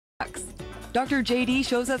Dr. JD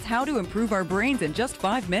shows us how to improve our brains in just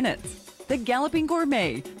 5 minutes. The Galloping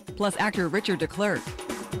Gourmet, plus actor Richard DeClercq.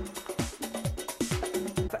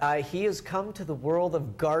 He has come to the world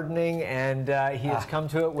of gardening, and he has come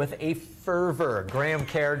to it with a fervor. Graham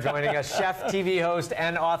Kerr joining us, chef, TV host,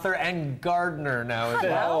 and author, and gardener now.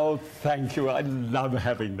 Oh, thank you. I love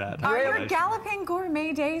having that. Are your Galloping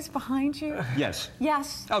Gourmet days behind you? Yes.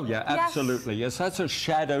 Yes. Oh, yeah, absolutely. Yes, that's a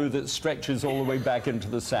shadow that stretches all the way back into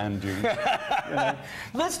the sand dunes. You know?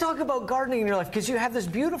 Let's talk about gardening in your life, because you have this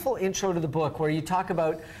beautiful intro to the book where you talk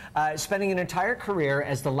about spending an entire career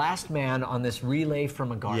as the last man on this relay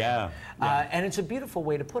from a garden. Yeah. And it's a beautiful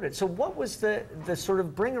way to put it. So what was the sort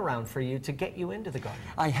of bring around for you to get you into the garden?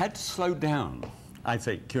 I had to slow down. I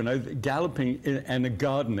think, you know, galloping and a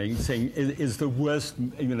gardening thing is the worst,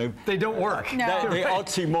 you know. They don't work. No. The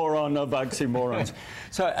oxymoron of oxymorons.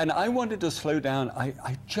 So, and I wanted to slow down.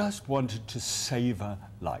 I just wanted to savor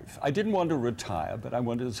life. I didn't want to retire, but I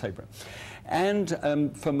wanted to savor it.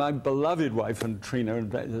 And for my beloved wife, and Trina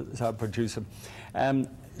is our producer,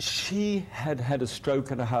 she had had a stroke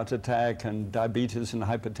and a heart attack and diabetes and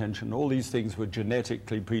hypertension. All these things were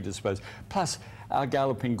genetically predisposed. Plus, our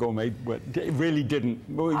Galloping Gourmet really didn't,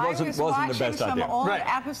 wasn't the best idea. I was watching some old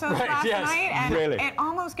episodes last night, and it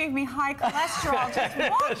almost gave me high cholesterol just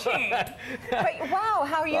watching. But wow,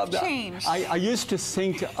 how you've changed. I used to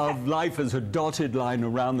think of life as a dotted line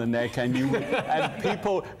around the neck, and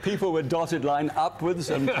people were dotted line upwards,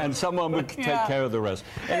 and someone would take care of the rest.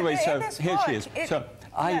 Anyway, so here she is.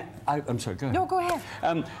 I'm sorry, go ahead. No, go ahead.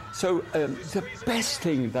 The best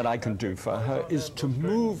thing that I can do for her is to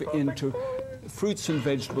move into fruits and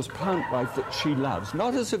vegetables, plant life that she loves,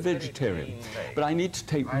 not as a vegetarian, but I need to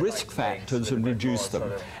take risk factors and reduce them,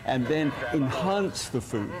 and then enhance the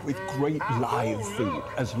food with great live food,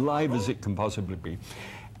 as live as it can possibly be.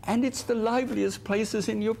 And it's the liveliest places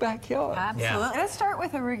in your backyard. Absolutely. Yeah. Let's start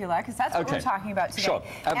with arugula, because that's what we're talking about today. Sure,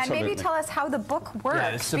 absolutely. And maybe tell us how the book works.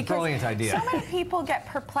 Yeah, it's a brilliant idea. So many people get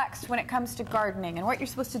perplexed when it comes to gardening and what you're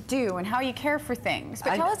supposed to do and how you care for things.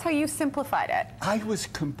 But tell us how you simplified it. I was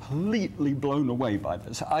completely blown away by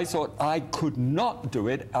this. I thought I could not do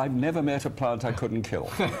it. I've never met a plant I couldn't kill.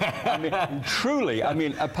 I mean, truly, I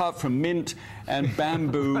mean, apart from mint and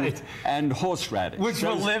bamboo and horseradish. Which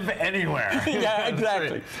will live anywhere. Yeah,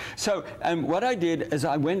 exactly. So what I did is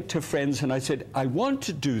I went to friends and I said, I want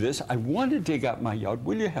to do this. I want to dig up my yard.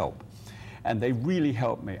 Will you help? And they really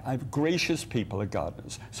helped me. I have gracious people,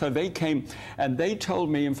 gardeners. So they came and they told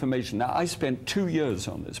me information. Now, I spent 2 years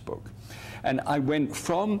on this book. And I went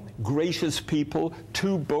from gracious people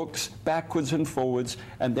to books, backwards and forwards,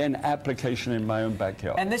 and then application in my own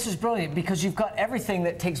backyard. And this is brilliant because you've got everything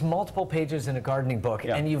that takes multiple pages in a gardening book,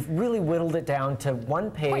 and you've really whittled it down to one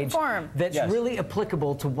page that's really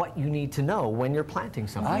applicable to what you need to know when you're planting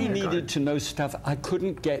something. I needed to know stuff. I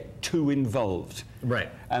couldn't get too involved. Right.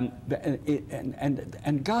 And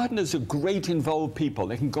gardeners are great involved people.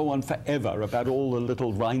 They can go on forever about all the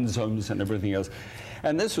little rhizomes and everything else.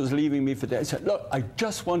 And this was leaving me for days. I said, look, I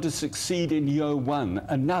just want to succeed in year one,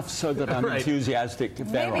 enough so that I'm enthusiastic.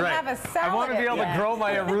 Maybe have a salad. I want to be able to grow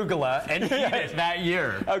my arugula and eat it that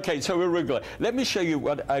year. Okay, so arugula. Let me show you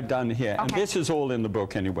what I've done here. And this is all in the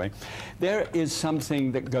book anyway. There is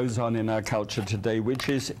something that goes on in our culture today, which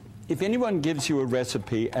is, if anyone gives you a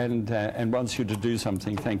recipe and wants you to do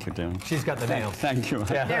something, thank you, Dylan. She's got the nail. Thank you.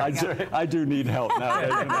 Yeah, I do need help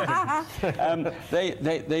now.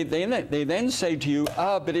 They then say to you,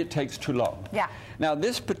 but it takes too long. Yeah. Now,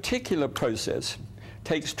 this particular process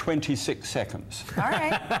takes 26 seconds. All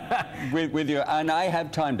right. with your, and I have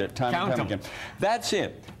timed it time and time again. That's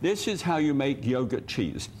it. This is how you make yogurt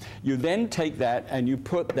cheese. You then take that and you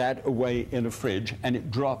put that away in a fridge, and it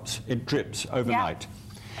drips overnight. Yeah.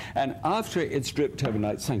 And after it's dripped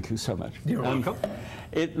overnight, thank you so much. You're welcome.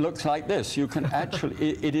 It looks like this. You can actually,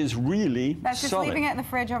 it is really That's just solid. Leaving it in the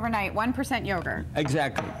fridge overnight, 1% yogurt.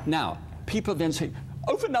 Exactly. Now, people then say,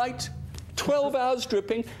 overnight, 12 hours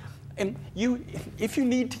dripping. And if you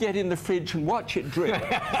need to get in the fridge and watch it drip,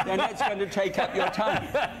 then that's going to take up your time.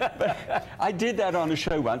 But I did that on a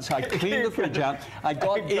show once. I cleaned the fridge out. I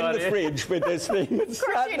got in the fridge with this thing and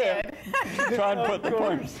sat there, try and put the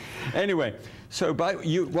point. Anyway, so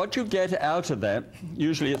what you get out of that,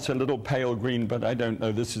 usually it's a little pale green, but I don't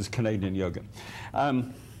know. This is Canadian yogurt.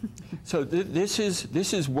 So this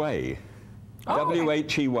is whey.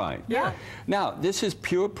 W-H-E-Y. Yeah. Now, this is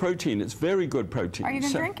pure protein. It's very good protein. Are you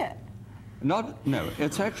going to drink it? No,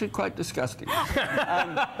 it's actually quite disgusting.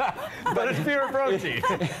 But it's pure protein.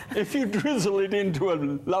 If you drizzle it into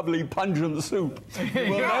a lovely pungent soup,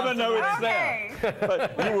 you will never know it's there.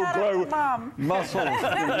 But you will grow muscles.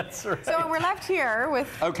 That's right. So we're left here with...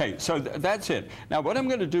 Okay, so that's it. Now, what I'm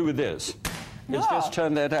going to do with this is just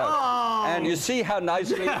turn that out. Oh. And you see how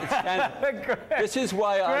nicely it's standing. This is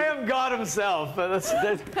why Graham got himself.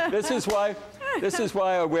 This is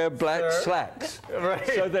why I wear black slacks,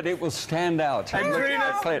 so that it will stand out. And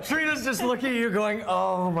Trina's just looking at you going,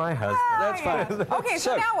 oh, my husband. That's fine. Okay,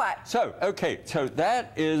 so now what? So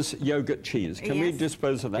that is yogurt cheese. Can we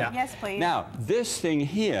dispose of that? Yeah. Yes, please. Now, this thing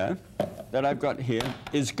here that I've got here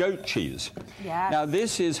is goat cheese. Yes. Now,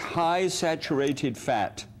 this is high saturated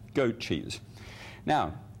fat goat cheese.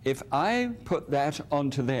 Now, if I put that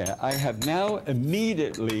onto there, I have now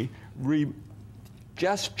immediately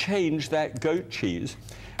just changed that goat cheese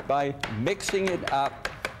by mixing it up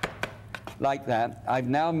like that. I've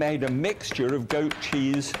now made a mixture of goat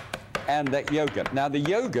cheese and that yogurt. Now, the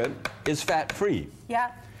yogurt is fat-free.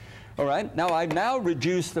 Yeah. All right. Now I've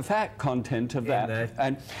reduced the fat content of that.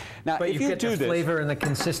 And now, but if you do the this, flavor and the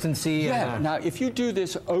consistency. Yeah. Now, if you do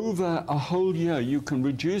this over a whole year, you can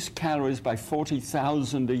reduce calories by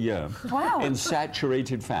 40,000 a year. Wow. In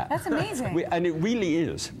saturated fat. That's amazing. And it really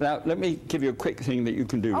is. Now, let me give you a quick thing that you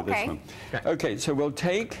can do with this one. Okay. So we'll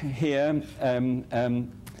take here.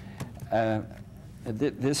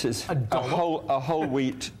 This is a whole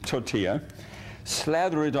wheat tortilla.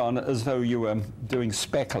 Slather it on as though you were doing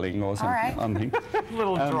speckling or something. A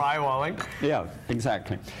little drywalling. Yeah,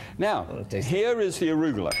 exactly. Now, here is the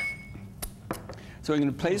arugula. So I'm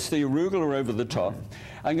going to place the arugula over the top.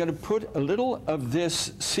 I'm going to put a little of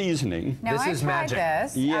this seasoning. Now, this is magic.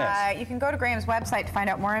 This. Yes. You can go to Graham's website to find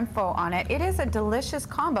out more info on it. It is a delicious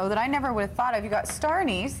combo that I never would have thought of. You got star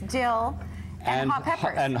anise, dill, and hot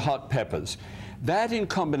peppers. And hot peppers. That in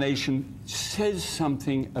combination says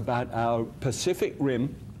something about our Pacific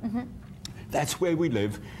Rim. That's where we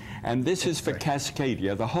live. And this is for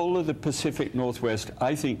Cascadia, the whole of the Pacific Northwest.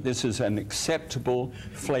 I think this is an acceptable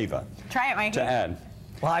flavor. Try it, Mikey. To add.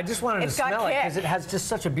 Well, I just wanted to smell it because it has just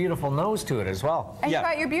such a beautiful nose to it as well. And you've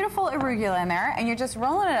got your beautiful arugula in there, and you're just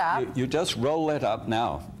rolling it up. You just roll it up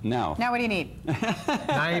now. Now what do you need?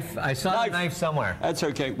 Knife. I saw a knife somewhere. That's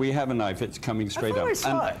okay. We have a knife. It's coming straight up. I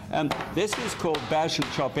saw it. And this is called bash and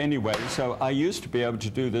chop anyway, so I used to be able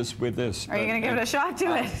to do this with this. Are you going to give it a shot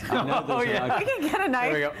to it? Oh, yeah. We can get a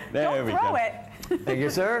knife. There we go. There we Don't throw go. it. Thank you,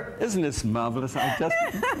 sir. Isn't this marvelous? I just.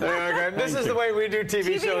 This is the way we do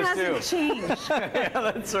TV shows hasn't changed. Yeah,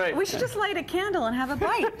 that's right. We should just light a candle and have a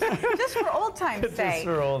bite, just for old time's sake.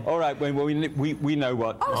 All right. Well, we know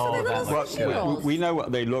what. Oh, so they're little sushi rolls. We know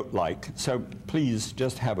what they look like. So please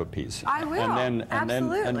just have a piece. I will.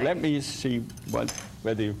 And let me see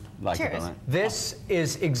whether you like it or not. This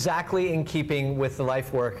is exactly in keeping with the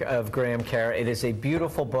life work of Graham Kerr. It is a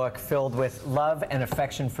beautiful book filled with love and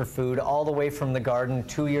affection for food, all the way from the garden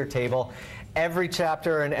to your table. Every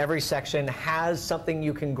chapter and every section has something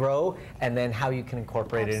you can grow and then how you can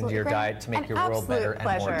incorporate it into your diet to make your world better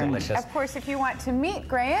and more delicious. Of course, if you want to meet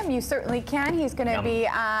Graham, you certainly can. He's going to be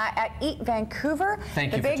at Eat Vancouver,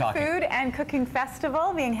 the big food and cooking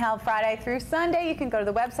festival being held Friday through Sunday. You can go to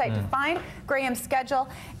the website to find Graham's schedule.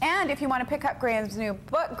 And if you want to pick up Graham's new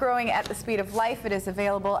book, Growing at the Speed of Life, it is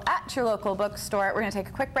available at your local bookstore. We're going to take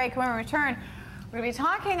a quick break. When we return, we're going to be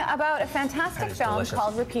talking about a fantastic film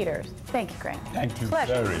called Repeaters. Thank you, Graham. Thank you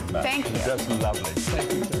very much. Thank you. Just lovely.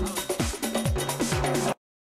 Thank you.